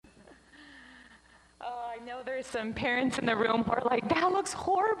know there's some parents in the room who are like, that looks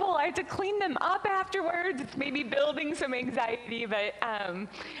horrible. I had to clean them up afterwards. It's maybe building some anxiety, but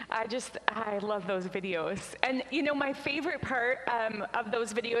I love those videos. And you know, my favorite part of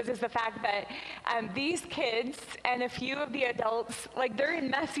those videos is the fact that these kids and a few of the adults, like they're in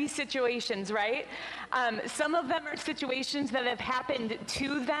messy situations, right? Some of them are situations that have happened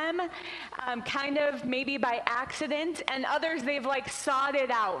to them, kind of maybe by accident, and others they've like sought it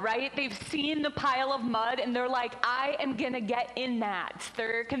out, right? They've seen the pile of mud and they're like, I am gonna get in that.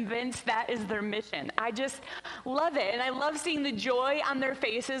 They're convinced that is their mission. I just love it. And I love seeing the joy on their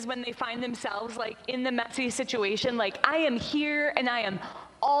faces when they find themselves like in the messy situation, like I am here and I am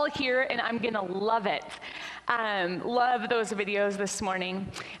all here and I'm gonna love it. Love those videos this morning.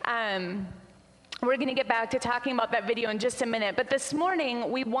 We're going to get back to talking about that video in just a minute. But this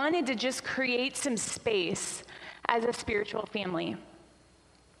morning, we wanted to just create some space as a spiritual family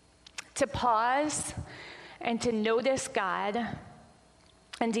to pause and to notice God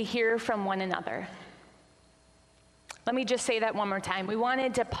and to hear from one another. Let me just say that one more time. We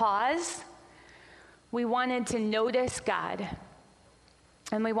wanted to pause, we wanted to notice God,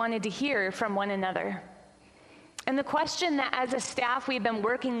 and we wanted to hear from one another. And the question that as a staff we've been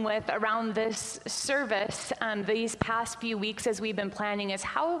working with around this service these past few weeks as we've been planning is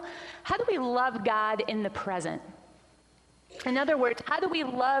how do we love God in the present? In other words, how do we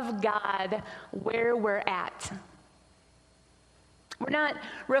love God where we're at? We're not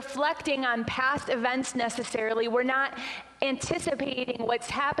reflecting on past events necessarily. We're not anticipating what's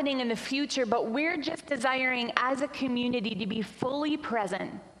happening in the future, but we're just desiring as a community to be fully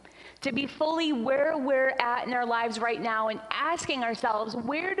present, to be fully where we're at in our lives right now and asking ourselves,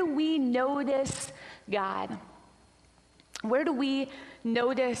 where do we notice God? Where do we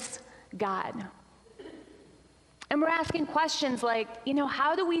notice God? And we're asking questions like, you know,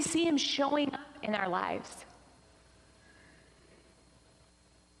 how do we see him showing up in our lives?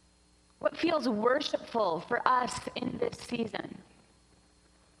 What feels worshipful for us in this season?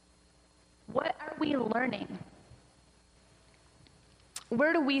 What are we learning?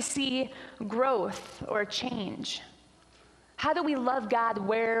 Where do we see growth or change? How do we love God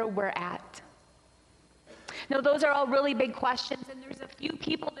where we're at? Now, those are all really big questions, and there's a few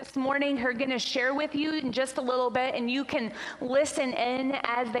people this morning who are going to share with you in just a little bit, and you can listen in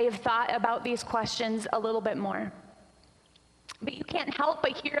as they've thought about these questions a little bit more. But you can't help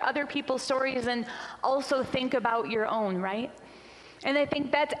but hear other people's stories and also think about your own, right? And I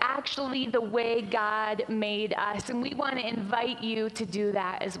think that's actually the way God made us, and we want to invite you to do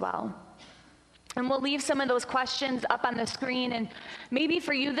that as well. And we'll leave some of those questions up on the screen, and maybe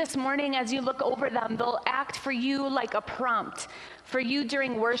for you this morning, as you look over them, they'll act for you like a prompt for you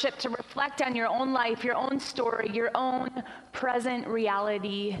during worship to reflect on your own life, your own story, your own present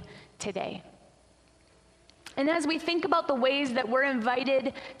reality today. And as we think about the ways that we're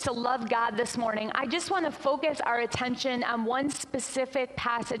invited to love God this morning, I just want to focus our attention on one specific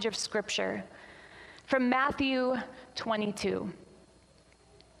passage of Scripture from Matthew 22.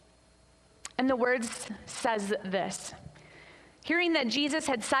 And the words says this: hearing that Jesus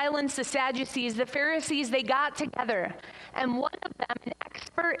had silenced the Sadducees, the Pharisees, they got together, and one of them, an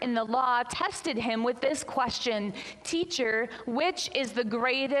expert in the law, tested him with this question: Teacher, which is the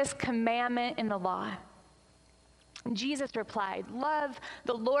greatest commandment in the law? And Jesus replied, love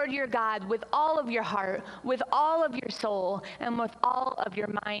the Lord your God with all of your heart, with all of your soul, and with all of your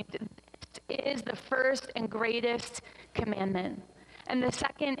mind. This is the first and greatest commandment. And the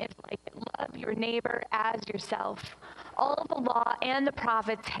second is like it, love your neighbor as yourself. All the law and the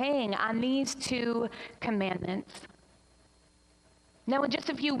prophets hang on these two commandments. Now, in just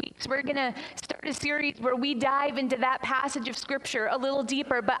a few weeks, we're going to start a series where we dive into that passage of Scripture a little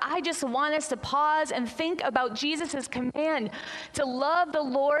deeper, but I just want us to pause and think about Jesus' command to love the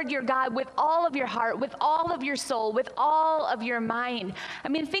Lord your God with all of your heart, with all of your soul, with all of your mind. I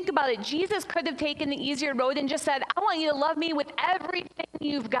mean, think about it. Jesus could have taken the easier road and just said, I want you to love me with everything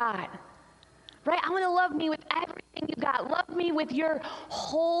you've got. Right? I want to love me with everything you've got. Love me with your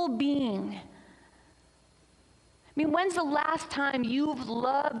whole being. I mean, when's the last time you've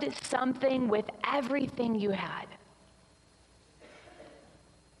loved something with everything you had?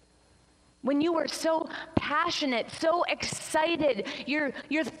 When you were so passionate, so excited, your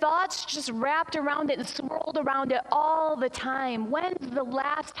thoughts just wrapped around it and swirled around it all the time. When's the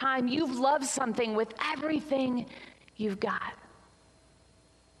last time you've loved something with everything you've got?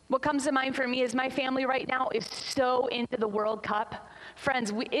 What comes to mind for me is my family right now is so into the World Cup.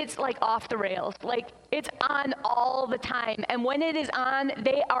 Friends, it's like off the rails. Like, it's on all the time. And when it is on,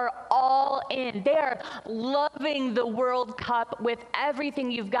 they are all in. They are loving the World Cup with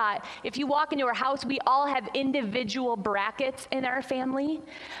everything you've got. If you walk into our house, we all have individual brackets in our family,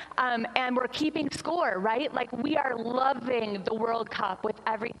 and we're keeping score, right? Like, we are loving the World Cup with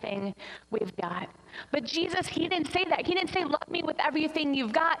everything we've got. But Jesus, he didn't say that. He didn't say, love me with everything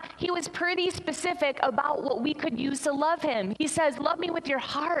you've got. He was pretty specific about what we could use to love him. He says, love me with your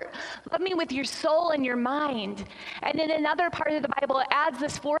heart. Love me with your soul and your mind. And in another part of the Bible, it adds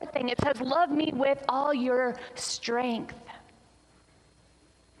this fourth thing. It says, love me with all your strength.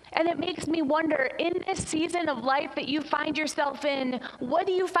 And it makes me wonder, in this season of life that you find yourself in, what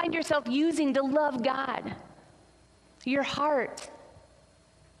do you find yourself using to love God? Your heart.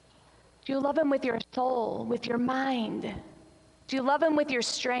 Do you love him with your soul, with your mind? Do you love him with your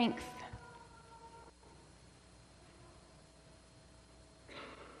strength?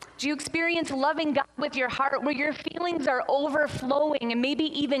 Do you experience loving God with your heart where your feelings are overflowing and maybe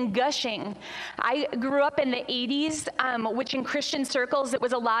even gushing? I grew up in the 80s, which in Christian circles, it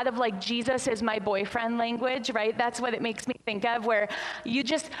was a lot of like, Jesus is my boyfriend language, right? That's what it makes me think of, where you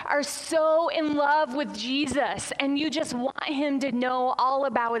just are so in love with Jesus and you just want him to know all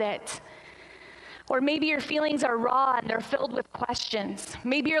about it. Or maybe your feelings are raw and they're filled with questions.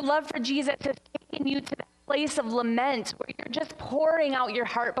 Maybe your love for Jesus has taken you to that place of lament where you're just pouring out your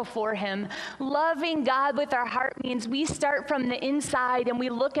heart before him. Loving God with our heart means we start from the inside and we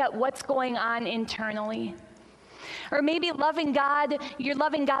look at what's going on internally. Or maybe you're loving God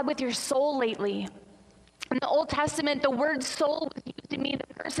with your soul lately. In the Old Testament, the word soul was used to mean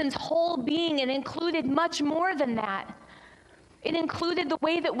the person's whole being and included much more than that. It included the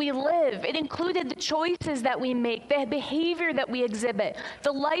way that we live. It included the choices that we make, the behavior that we exhibit,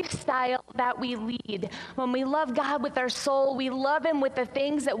 the lifestyle that we lead. When we love God with our soul, we love him with the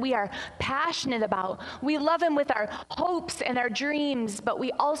things that we are passionate about. We love him with our hopes and our dreams, but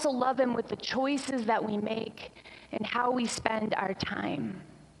we also love him with the choices that we make and how we spend our time.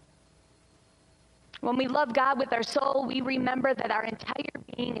 When we love God with our soul, we remember that our entire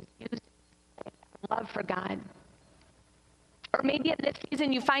being is used in love for God. Or maybe in this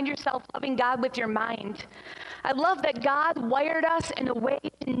season you find yourself loving God with your mind. I love that God wired us in a way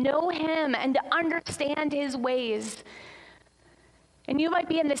to know him and to understand his ways. And you might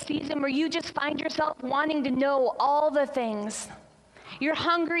be in this season where you just find yourself wanting to know all the things. You're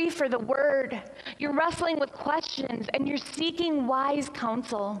hungry for the word. You're wrestling with questions and you're seeking wise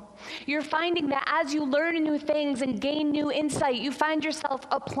counsel. You're finding that as you learn new things and gain new insight, you find yourself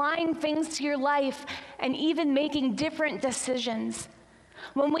applying things to your life and even making different decisions.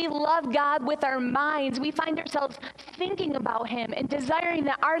 When we love God with our minds, we find ourselves thinking about him and desiring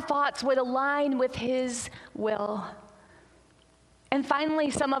that our thoughts would align with his will. And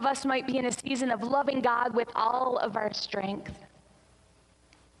finally, some of us might be in a season of loving God with all of our strength.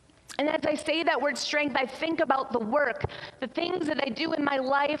 And as I say that word strength, I think about the work, the things that I do in my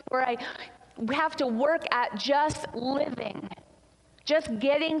life where I have to work at just living, just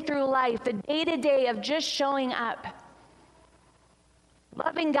getting through life, the day-to-day of just showing up.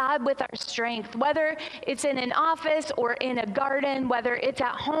 Loving God with our strength, whether it's in an office or in a garden, whether it's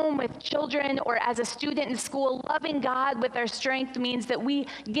at home with children or as a student in school, loving God with our strength means that we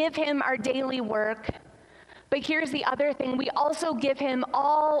give him our daily work. But here's the other thing. We also give him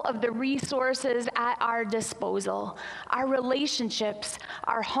all of the resources at our disposal. Our relationships,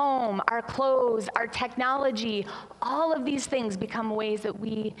 our home, our clothes, our technology, all of these things become ways that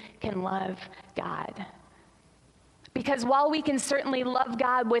we can love God. Because while we can certainly love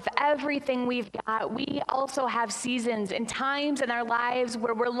God with everything we've got, we also have seasons and times in our lives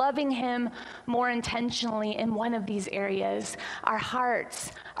where we're loving him more intentionally in one of these areas: our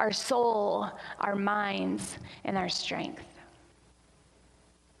hearts, our soul, our minds, and our strength.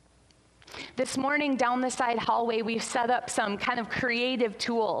 This morning down the side hallway, we've set up some kind of creative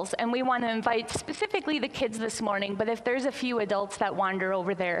tools, and we want to invite specifically the kids this morning, but if there's a few adults that wander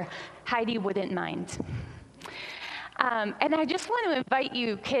over there, Heidi wouldn't mind. And I just want to invite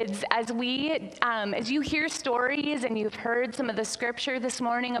you, kids, as you hear stories and you've heard some of the scripture this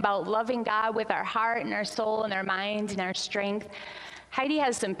morning about loving God with our heart and our soul and our mind and our strength, Heidi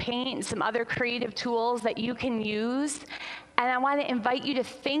has some paint and some other creative tools that you can use. And I want to invite you to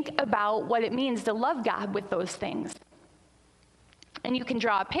think about what it means to love God with those things. And you can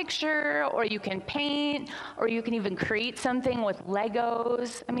draw a picture, or you can paint, or you can even create something with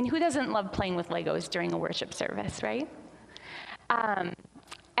Legos. I mean, who doesn't love playing with Legos during a worship service, right? And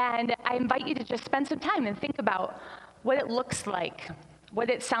I invite you to just spend some time and think about what it looks like,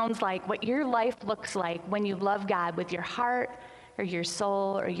 what it sounds like, what your life looks like when you love God with your heart, or your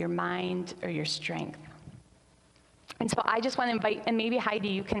soul or your mind or your strength? And so I just want to invite, and maybe Heidi,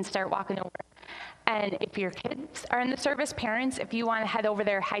 you can start walking over. And if your kids are in the service, parents, if you want to head over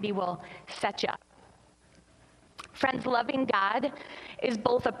there, Heidi will set you up. Friends, loving God is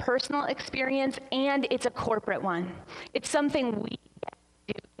both a personal experience and it's a corporate one. It's something we get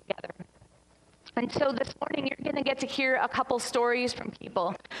to do together. And so this morning, you're going to get to hear a couple stories from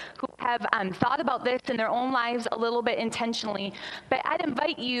people who have thought about this in their own lives a little bit intentionally. But I'd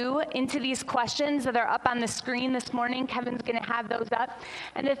invite you into these questions that are up on the screen this morning. Kevin's going to have those up.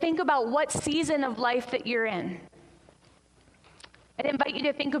 And to think about what season of life that you're in. I'd invite you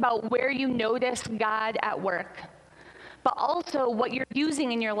to think about where you notice God at work, but also what you're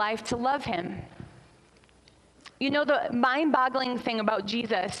using in your life to love him. You know, the mind-boggling thing about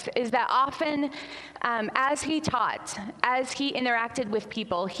Jesus is that often as he taught, as he interacted with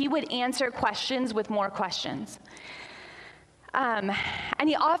people, he would answer questions with more questions. And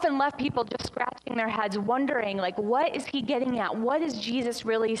he often left people just scratching their heads, wondering, like, what is he getting at? What is Jesus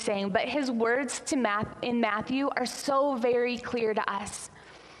really saying? But his words in Matthew are so very clear to us.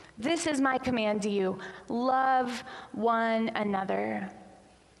 This is my command to you. Love one another.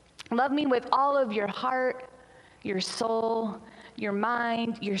 Love me with all of your heart, your soul, your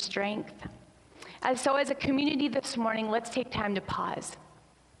mind, your strength. So as a community this morning, let's take time to pause,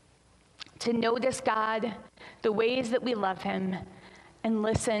 to notice God, the ways that we love him, and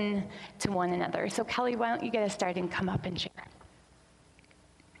listen to one another. So Kelly, why don't you get us started and come up and share?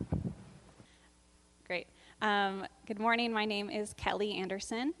 Great. Good morning. My name is Kelly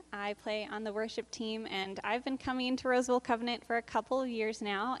Anderson. I play on the worship team, and I've been coming to Roseville Covenant for a couple of years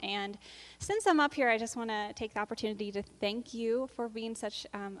now. And since I'm up here, I just want to take the opportunity to thank you for being such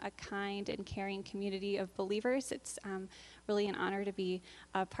a kind and caring community of believers. It's really an honor to be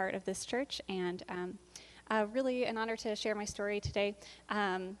a part of this church, and really an honor to share my story today.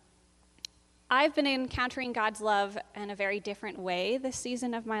 I've been encountering God's love in a very different way this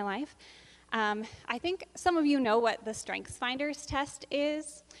season of my life. I think some of you know what the StrengthsFinders test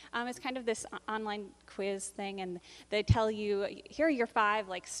is. It's kind of this online quiz thing, and they tell you, here are your 5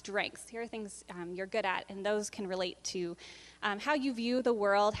 strengths. Here are things you're good at, and those can relate to how you view the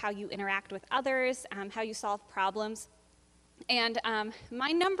world, how you interact with others, how you solve problems. And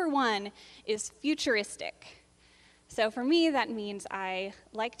my number 1 is futuristic. So for me, that means I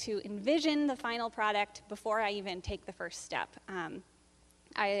like to envision the final product before I even take the first step.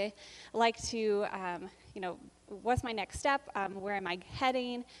 I like to, what's my next step? Where am I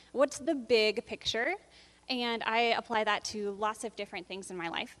heading? What's the big picture? And I apply that to lots of different things in my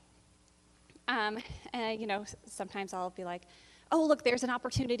life. Sometimes I'll be like, oh, look, there's an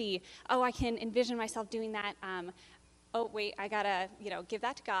opportunity. Oh, I can envision myself doing that. Oh, wait, I gotta, give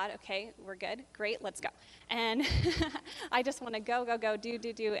that to God. Okay, we're good. Great, let's go. And I just want to go,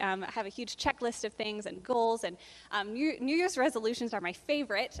 do. I have a huge checklist of things and goals, and New Year's resolutions are my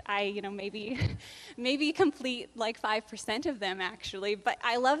favorite. I, maybe complete 5% of them, actually, but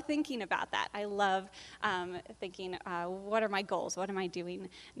I love thinking about that. I love thinking, what are my goals? What am I doing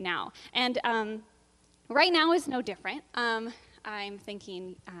now? And right now is no different. I'm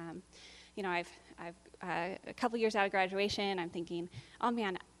thinking, I've a couple years out of graduation, I'm thinking, oh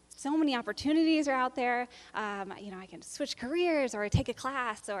man, so many opportunities are out there. I can switch careers or take a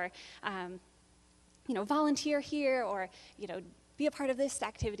class or, volunteer here or, be a part of this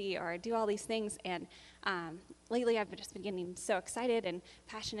activity or do all these things. And lately I've just been getting so excited and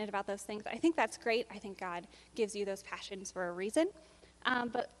passionate about those things. I think that's great. I think God gives you those passions for a reason.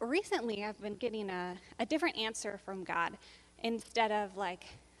 But recently I've been getting a different answer from God instead of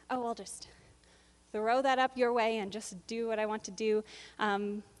I'll just throw that up your way and just do what I want to do.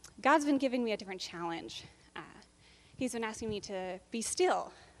 God's been giving me a different challenge. He's been asking me to be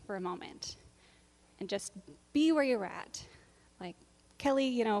still for a moment and just be where you're at.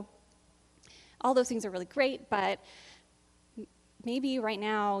 Kelly, all those things are really great, but maybe right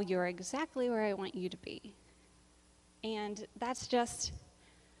now you're exactly where I want you to be. And that's just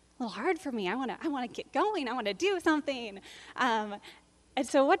a little hard for me. I want to get going. I want to do something. And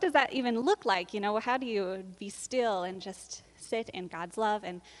so what does that even look like? How do you be still and just sit in God's love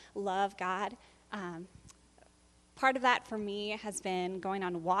and love God? Part of that for me has been going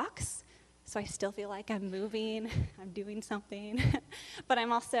on walks. So I still feel like I'm moving, I'm doing something. But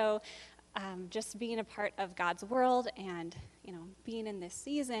I'm also just being a part of God's world and, being in this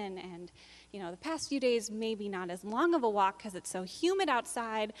season. And, the past few days, maybe not as long of a walk because it's so humid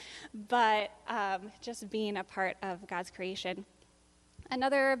outside, but just being a part of God's creation.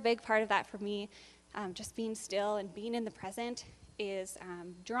 Another big part of that for me, just being still and being in the present, is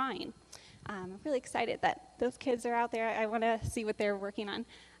drawing. I'm really excited that those kids are out there. I want to see what they're working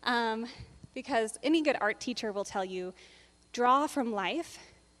on. Because any good art teacher will tell you, draw from life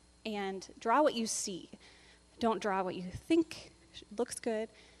and draw what you see. Don't draw what you think looks good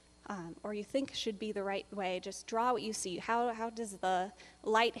or you think should be the right way. Just draw what you see. How does the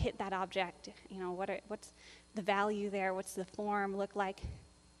light hit that object? You know, what's the value there? What's the form look like?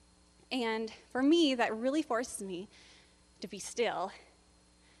 And for me, that really forces me to be still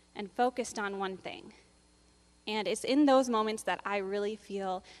and focused on one thing. And it's in those moments that I really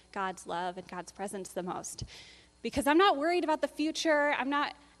feel God's love and God's presence the most. Because I'm not worried about the future. I'm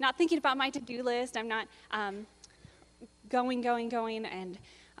not thinking about my to-do list. I'm not going and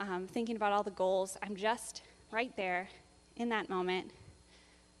thinking about all the goals. I'm just right there in that moment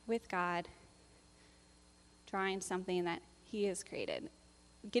with God, drawing something that He has created,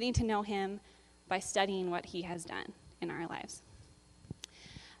 getting to know Him by studying what He has done in our lives.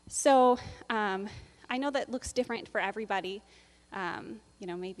 So I know that looks different for everybody.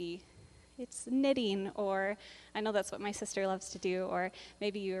 Maybe it's knitting, or I know that's what my sister loves to do, or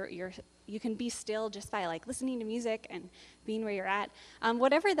maybe you can be still just by like listening to music and being where you're at.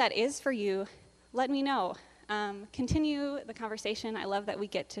 Whatever that is for you, let me know. Continue the conversation. I love that we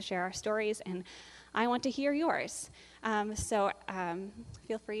get to share our stories, and I want to hear yours. So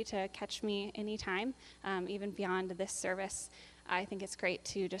feel free to catch me anytime, even beyond this service. I think it's great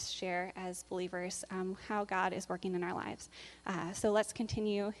to just share as believers how God is working in our lives. So let's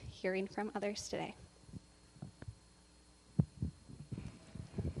continue hearing from others today.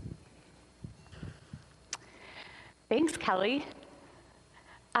 Thanks, Kelly.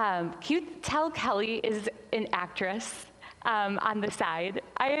 Can you tell Kelly is an actress on the side?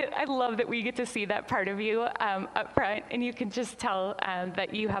 I love that we get to see that part of you up front, and you can just tell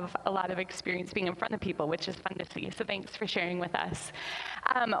that you have a lot of experience being in front of people, which is fun to see. So thanks for sharing with us.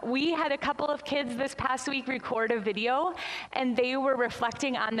 We had a couple of kids this past week record a video, and they were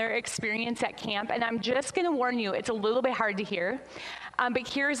reflecting on their experience at camp. And I'm just going to warn you, it's a little bit hard to hear. But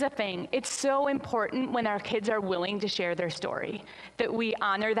here's the thing. It's so important when our kids are willing to share their story, that we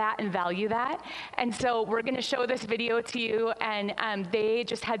honor that and value that. And so we're going to show this video to you, and they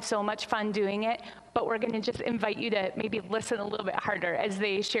just had so much fun doing it. But we're going to just invite you to maybe listen a little bit harder as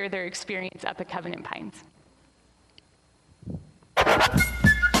they share their experience up at Covenant Pines.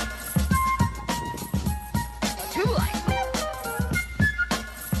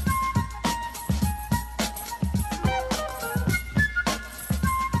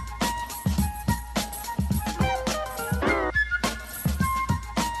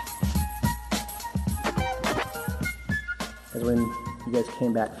 As when you guys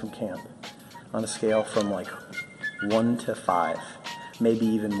came back from camp, on a scale from like 1 to 5, maybe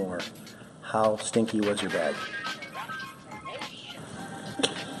even more, how stinky was your bag?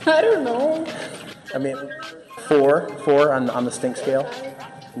 I don't know. I mean, 4 on the stink scale.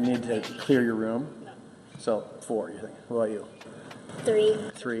 You need to clear your room. So 4, you think. What about you?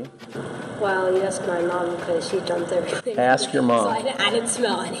 3. Well, you ask my mom because she dumped everything. Ask your mom. So I didn't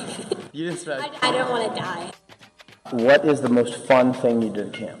smell anything. You didn't smell. I didn't want to die. What is the most fun thing you did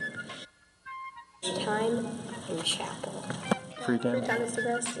at camp? Free time in chapel. Free time? Free time is the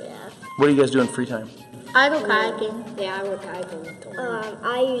best, yeah. What do you guys do in free time? I go kayaking. Yeah, I would kayaking with them.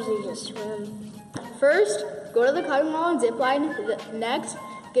 I usually just swim. First, go to the cutting wall and zip line. Next,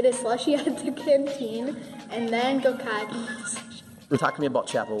 get a slushie at the canteen, and then go kayaking. Talk to me about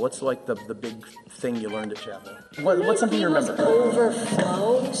chapel. What's like the big thing you learned at chapel? What's something you remember?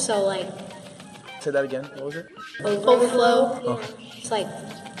 Overflow, so like... Say that again. What was it? Overflow. Oh. It's like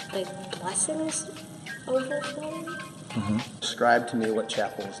blessings overflowing. Mm-hmm. Describe to me what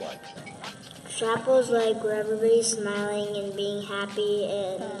chapel is like. Chapel's like where everybody's smiling and being happy,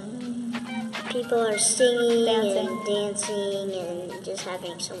 and people are singing and dancing and just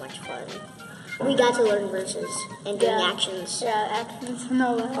having so much fun. We got to learn verses and doing actions. Yeah, actions and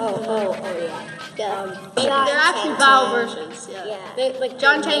all that. Oh, yeah. They're actually vowel verses. Yeah. They, like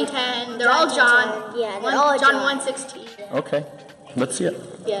John 10:10. They're all John. Yeah, they're all John 1:16. Okay. Let's see it.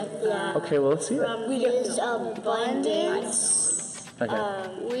 Yeah. Okay, well, let's see it. From His abundance, Okay.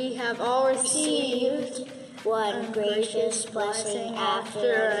 We have all received one gracious blessing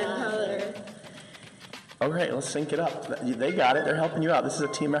after another. All right, let's sync it up. They got it. They're helping you out. This is a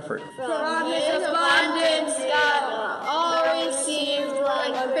team effort. from His abundance, God all received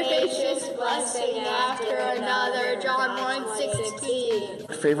one gracious blessing after another. John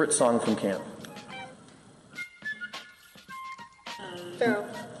 1:16. Favorite song from camp? Pharaoh.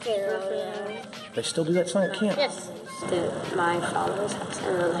 Pharaoh, yeah. They still do that song at camp? Yes. My father's house,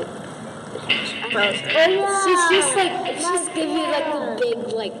 and then She's just like, it's just give you like the big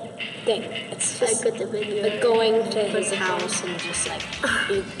like thing. It's just like going to his house and just like,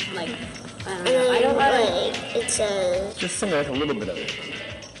 you, like, I don't know. I don't know. It says. Just sing like a little bit of it.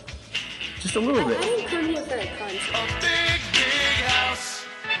 Just a little I bit. didn't come here for a concert. Big house.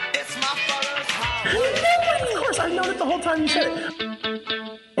 It's my father's house. Of course, I've known it the whole time you said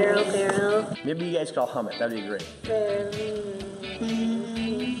it. Barrel, barrel. Maybe you guys could all hum it. That'd be great.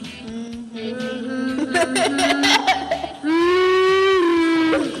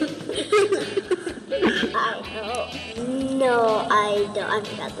 No, I don't. I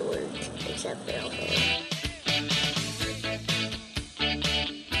forgot the words except barrel, barrel.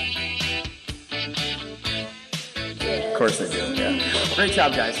 Of course they do, yeah. Great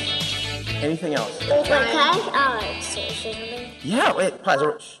job, guys. Anything else? Wait, can I say something? Yeah, wait,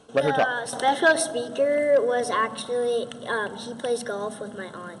 pause. Let her talk. Special speaker was actually, he plays golf with my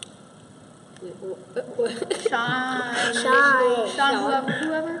aunt. Sean,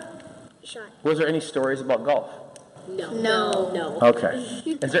 whoever. Sean. Was there any stories about golf? No. Okay.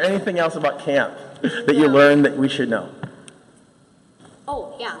 Is there anything else about camp that you learned that we should know?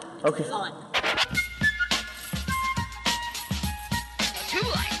 Oh, yeah. Okay. Fun.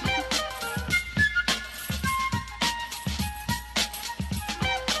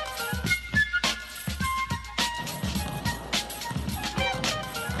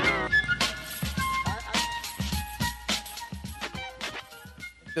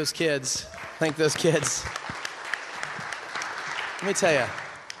 Those kids. Thank those kids. Let me tell you,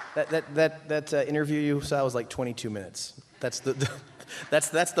 that interview you saw was like 22 minutes. That's the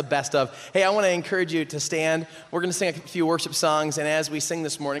best of. Hey, I want to encourage you to stand. We're going to sing a few worship songs, and as we sing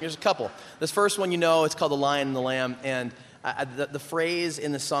this morning, there's a couple. This first one, it's called "The Lion and the Lamb," and the phrase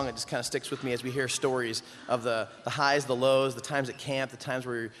in the song, it just kind of sticks with me as we hear stories of the highs, the lows, the times at camp, the times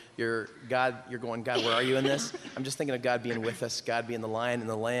where you're going, God, where are you in this? I'm just thinking of God being with us, God being the lion and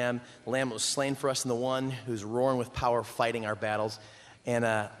the lamb that was slain for us, and the one who's roaring with power, fighting our battles. And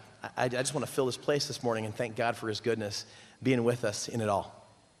I just want to fill this place this morning and thank God for his goodness, being with us in it all.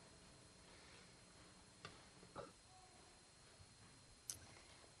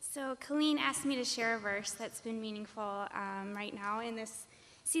 So Colleen asked me to share a verse that's been meaningful right now in this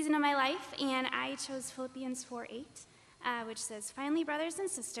season of my life, and I chose Philippians 4:8, which says, "Finally, brothers and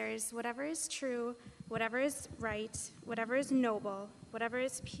sisters, whatever is true, whatever is right, whatever is noble, whatever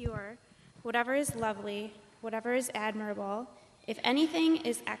is pure, whatever is lovely, whatever is admirable, if anything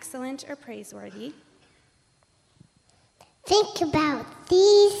is excellent or praiseworthy." Think about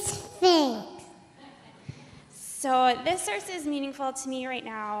these things. So this verse is meaningful to me right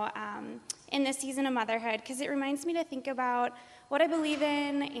now in this season of motherhood because it reminds me to think about what I believe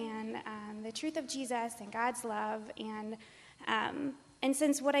in and the truth of Jesus and God's love. And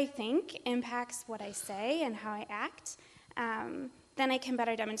since what I think impacts what I say and how I act, then I can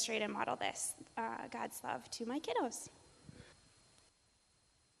better demonstrate and model this, God's love, to my kiddos.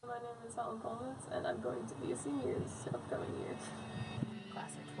 My name is Helen Pullitz, and I'm going to be a senior this upcoming year.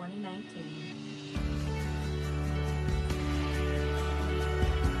 Class of 2019.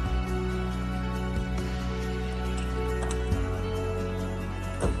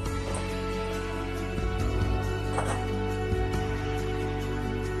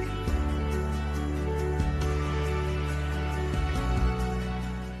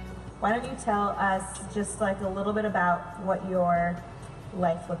 Why don't you tell us just like a little bit about what your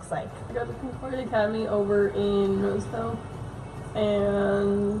life looks like? I go to Concordia Academy over in Roseville,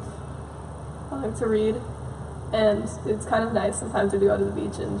 and I like to read, and it's kind of nice sometimes to go to the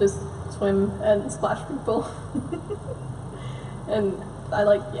beach and just swim and splash people. And I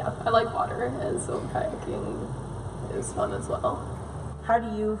like water, and so kayaking is fun as well. How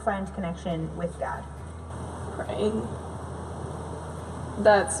do you find connection with God? Praying.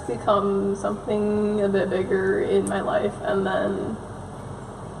 That's become something a bit bigger in my life, and then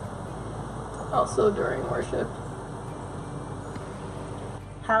also during worship.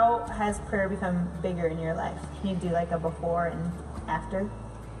 How has prayer become bigger in your life? Can you do like a before and after?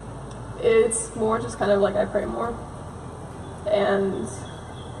 It's more just kind of like I pray more, and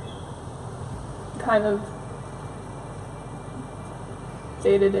kind of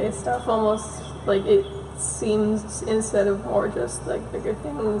day-to-day stuff, almost like it seems, instead of more just like bigger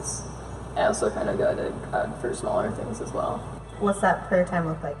things, I also kind of go to God for smaller things as well. What's that prayer time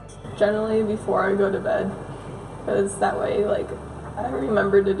look like? Generally before I go to bed, because that way like I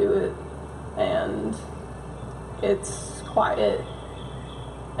remember to do it, and it's quiet,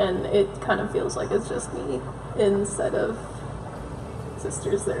 and it kind of feels like it's just me instead of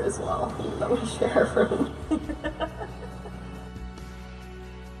sisters there as well, even though we share a room.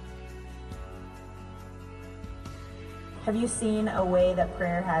 Have you seen a way that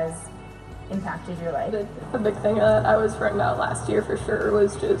prayer has impacted your life? A big thing that I was finding out last year for sure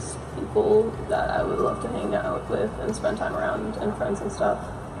was just people that I would love to hang out with and spend time around, and friends and stuff.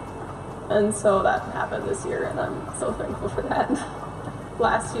 And so that happened this year, and I'm so thankful for that.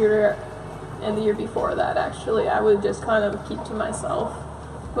 Last year and the year before that, actually, I would just kind of keep to myself,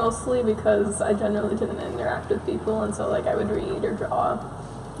 mostly because I generally didn't interact with people, and so like I would read or draw.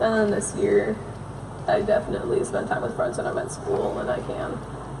 And then this year, I definitely spend time with friends when I'm at school when I can,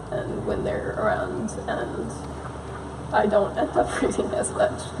 and when they're around, and I don't end up reading as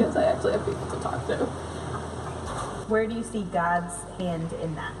much because I actually have people to talk to. Where do you see God's hand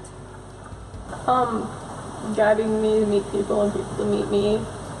in that? Guiding me to meet people and people to meet me.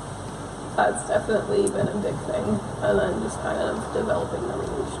 That's definitely been a big thing. And then just kind of developing the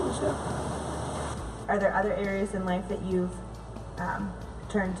relationship. Are there other areas in life that you've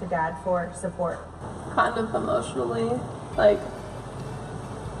turned to God for support? Kind of emotionally. Like,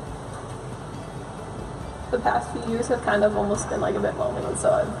 the past few years have kind of almost been like a bit lonely, and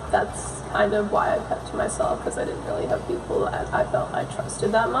so that's kind of why I kept to myself, because I didn't really have people that I felt I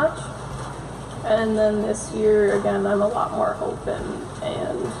trusted that much. And then this year, again, I'm a lot more open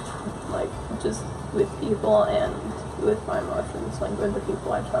and like just with people and with my emotions, like with the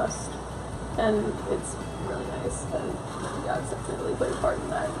people I trust. And it's really nice, and God's definitely played a part in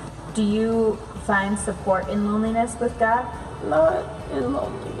that. Do you find support in loneliness with God? Not in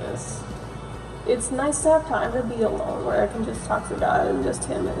loneliness. It's nice to have time to be alone where I can just talk to God and just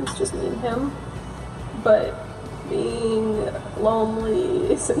Him, and it's just me and Him. But being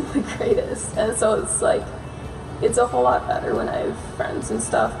lonely isn't the greatest, and so it's like it's a whole lot better when I have friends and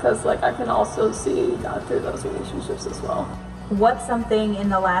stuff, because like I can also see God through those relationships as well. What's something in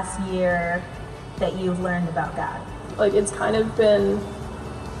the last year that you've learned about God? Like, it's kind of been,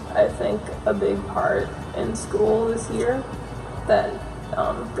 I think, a big part in school this year that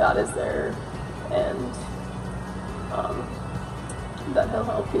God is there, and that He'll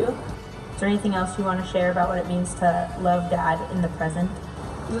help you. Is there anything else you want to share about what it means to love God in the present?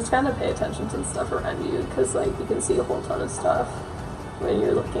 Just kind of pay attention to the stuff around you, because like you can see a whole ton of stuff when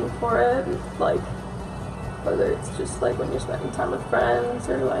you're looking for it, like whether it's just like when you're spending time with friends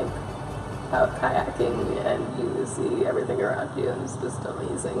or like out kayaking, and you see everything around you, and it's just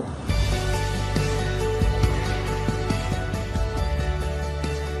amazing.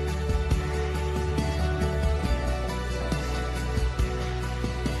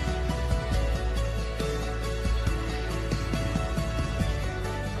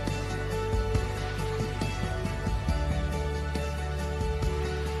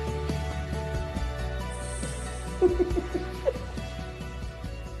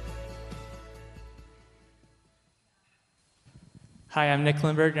 Hi, I'm Nick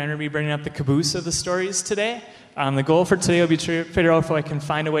Lindberg, and I'm going to be bringing up the caboose of the stories today. The goal for today will be to figure out if I can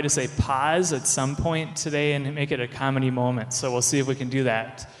find a way to say pause at some point today and make it a comedy moment. So we'll see if we can do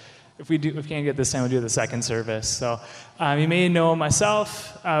that. If we can't get this time, we'll do the second service. So you may know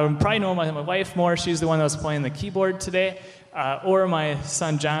myself, probably know my wife more. She's the one that was playing the keyboard today. Or my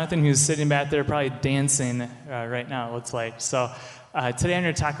son Jonathan, who's sitting back there probably dancing right now, it looks like. So today I'm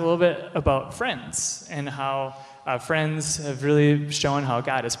going to talk a little bit about friends and how friends have really shown how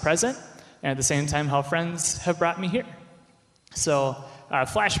God is present, and at the same time how friends have brought me here. So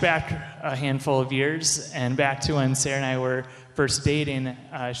flashback a handful of years, and back to when Sarah and I were first dating.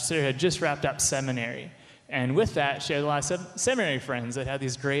 Sarah had just wrapped up seminary, and with that she had a lot of seminary friends that had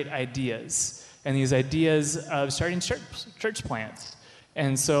these great ideas, and these ideas of starting church plants.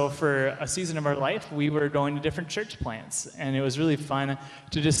 And so for a season of our life, we were going to different church plants, and it was really fun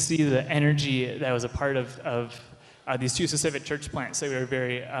to just see the energy that was a part of these two specific church plants that we were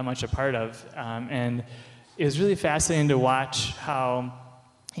very much a part of. And it was really fascinating to watch how,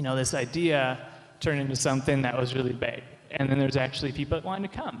 this idea turned into something that was really big. And then there's actually people that wanted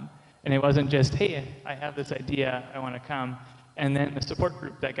to come. And it wasn't just, hey, I have this idea, I want to come. And then the support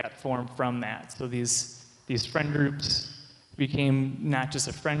group that got formed from that. So these friend groups became not just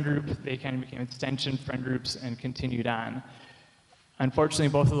a friend group, they kind of became extension friend groups and continued on. Unfortunately,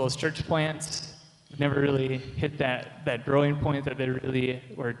 both of those church plants never really hit that growing point that they really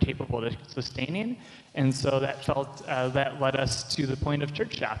were capable of sustaining. And so that led us to the point of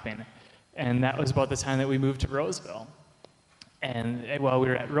church shopping. And that was about the time that we moved to Roseville. And while we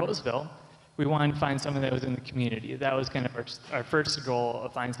were at Roseville, we wanted to find something that was in the community. That was kind of our first goal,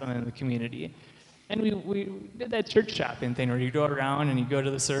 of finding something in the community. And we did that church shopping thing where you go around and you go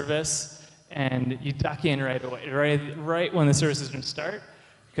to the service and you duck in right away, right when the service is going to start,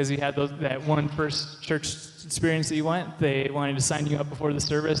 because you had that one first church experience that you went. They wanted to sign you up before the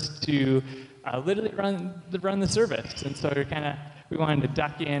service to literally run the service. And so we wanted to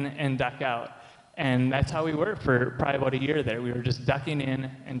duck in and duck out. And that's how we were for probably about a year there. We were just ducking in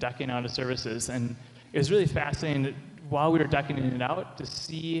and ducking out of services. And it was really fascinating while we were ducking in and out to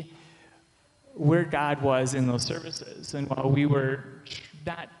see where God was in those services. And while we were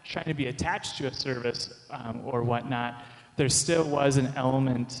not trying to be attached to a service or whatnot, there still was an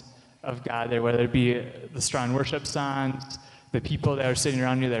element of God there, whether it be the strong worship songs, the people that are sitting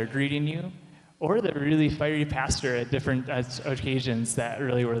around you that are greeting you, or the really fiery pastor at different occasions that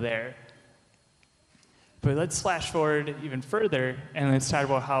really were there. But let's flash forward even further, and let's talk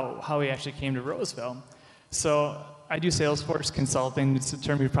about how we actually came to Roseville. So I do Salesforce consulting. It's a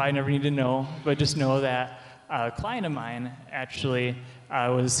term you probably never need to know, but just know that a client of mine actually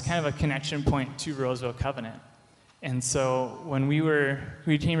was kind of a connection point to Roseville Covenant. And so when we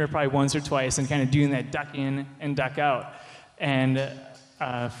came here probably once or twice and kind of doing that duck in and duck out. And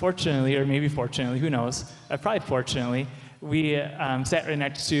fortunately, or maybe fortunately, who knows, probably fortunately, we sat right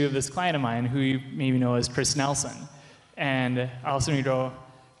next to this client of mine who you maybe know as Chris Nelson. And all of a sudden we go,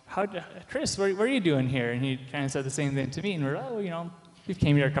 Chris, what are you doing here? And he kind of said the same thing to me. And we're, we've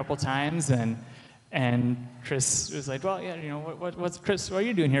came here a couple times. And Chris was like, well, yeah, what's Chris, what are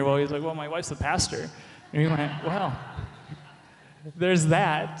you doing here? Well, he's like, well, my wife's the pastor. And we went, well, there's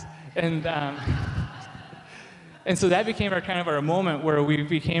that. And so that became our moment where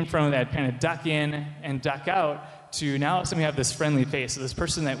we came from that kind of duck in and duck out to now all of a sudden we have this friendly face. So this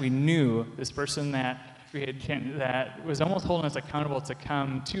person that we knew, this person that that was almost holding us accountable to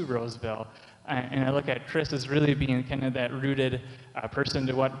come to Roseville. And I look at Chris as really being kind of that rooted person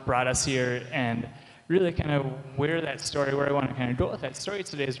to what brought us here, and really kind of where I want to kind of go with that story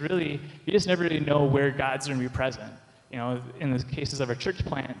today is really, you just never really know where God's going to be present. In the cases of our church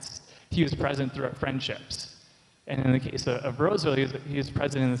plants, he was present through our friendships. And in the case of Roseville, he was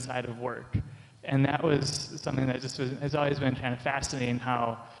present in the side of work. And that was something that has always been kind of fascinating,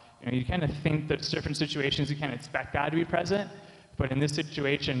 how you kind of think there's different situations you kind of expect God to be present, but in this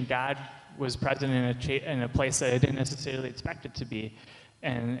situation, God was present in a place that I didn't necessarily expect it to be.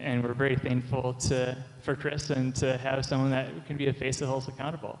 And we're very thankful for Chris and to have someone that can be a face that holds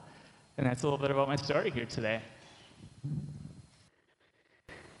accountable. And that's a little bit about my story here today.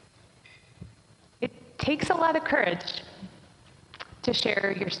 It takes a lot of courage to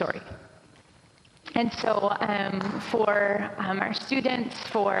share your story. And so for our students,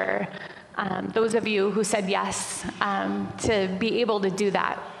 for those of you who said yes to be able to do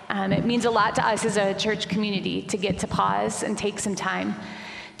that, it means a lot to us as a church community to get to pause and take some time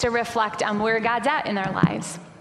to reflect on where God's at in our lives.